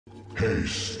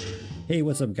Haste. Hey,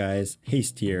 what's up guys?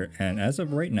 Haste here, and as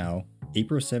of right now,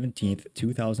 April 17th,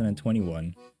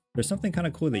 2021, there's something kind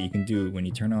of cool that you can do when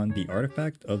you turn on the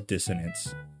artifact of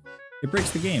dissonance. It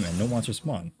breaks the game and no monsters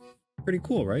spawn. Pretty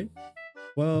cool, right?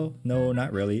 Well, no,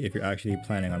 not really if you're actually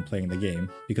planning on playing the game,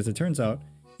 because it turns out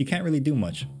you can't really do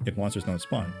much if monsters don't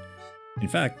spawn. In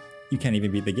fact, you can't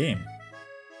even beat the game,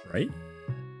 right?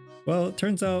 Well, it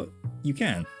turns out you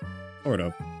can, sort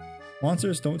of.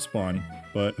 Monsters don't spawn,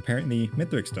 but apparently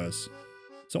Mithrix does.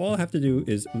 So all I have to do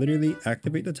is literally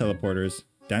activate the teleporters,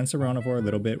 dance around for a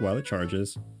little bit while it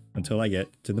charges, until I get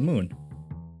to the moon.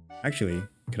 Actually,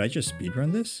 could I just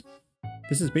speedrun this?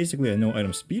 This is basically a no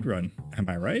item speedrun, am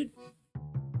I right?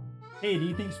 Hey, do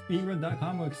you think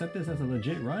speedrun.com will accept this as a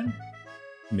legit run?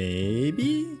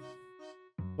 Maybe?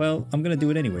 Well, I'm gonna do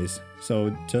it anyways.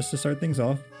 So just to start things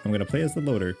off, I'm gonna play as the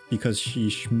loader because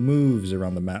she moves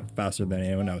around the map faster than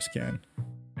anyone else can.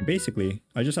 And basically,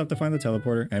 I just have to find the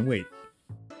teleporter and wait.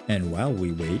 And while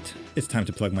we wait, it's time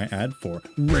to plug my ad for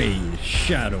Raid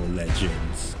Shadow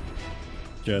Legends.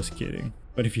 Just kidding.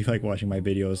 But if you like watching my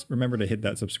videos, remember to hit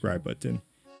that subscribe button.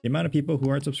 The amount of people who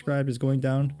aren't subscribed is going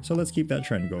down, so let's keep that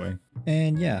trend going.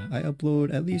 And yeah, I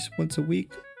upload at least once a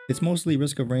week. It's mostly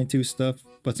Risk of Rain 2 stuff,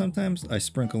 but sometimes I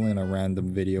sprinkle in a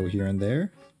random video here and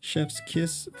there. Chef's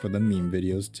kiss for the meme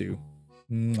videos too.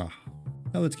 Mwah.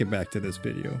 Now let's get back to this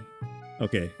video.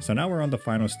 Okay, so now we're on the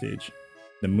final stage,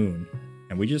 the moon.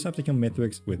 And we just have to kill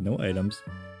Mithrix with no items,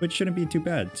 which shouldn't be too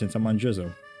bad since I'm on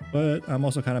Drizzle. But I'm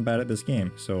also kind of bad at this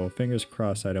game, so fingers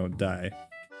crossed I don't die.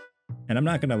 And I'm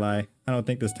not gonna lie, I don't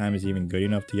think this time is even good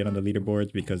enough to get on the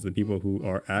leaderboards because the people who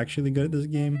are actually good at this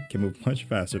game can move much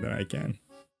faster than I can.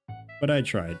 But I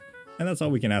tried, and that's all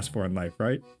we can ask for in life,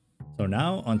 right? So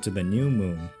now onto the new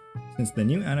moon. Since the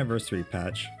new anniversary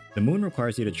patch, the moon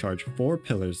requires you to charge 4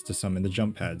 pillars to summon the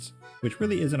jump pads, which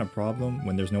really isn't a problem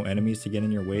when there's no enemies to get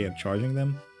in your way of charging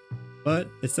them. But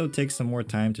it still takes some more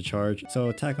time to charge,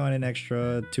 so tack on an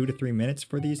extra 2 to 3 minutes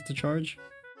for these to charge.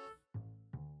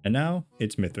 And now,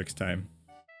 it's Mithrix time.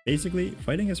 Basically,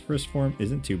 fighting his first form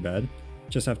isn't too bad,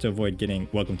 just have to avoid getting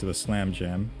Welcome to the Slam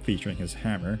Jam featuring his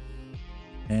hammer.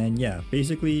 And yeah,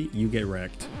 basically, you get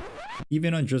wrecked.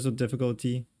 Even on Drizzle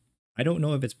difficulty, I don't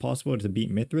know if it's possible to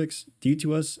beat Mithrix due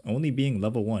to us only being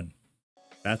level 1.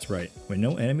 That's right, when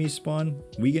no enemies spawn,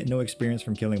 we get no experience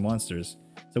from killing monsters,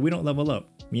 so we don't level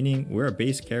up, meaning we're a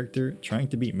base character trying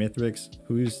to beat Mithrix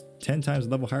who's 10 times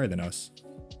level higher than us.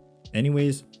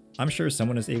 Anyways, I'm sure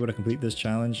someone is able to complete this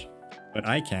challenge, but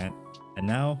I can't, and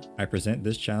now I present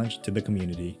this challenge to the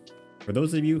community. For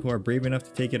those of you who are brave enough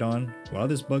to take it on while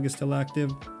this bug is still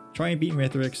active, try and beat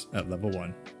Mithrix at level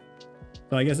 1.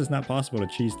 So I guess it's not possible to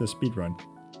cheese this speedrun.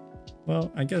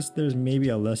 Well, I guess there's maybe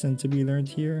a lesson to be learned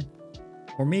here.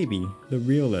 Or maybe the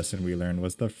real lesson we learned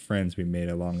was the friends we made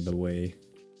along the way.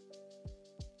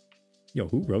 Yo,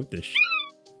 who wrote this shit?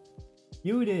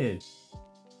 You did!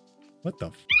 What the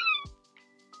f?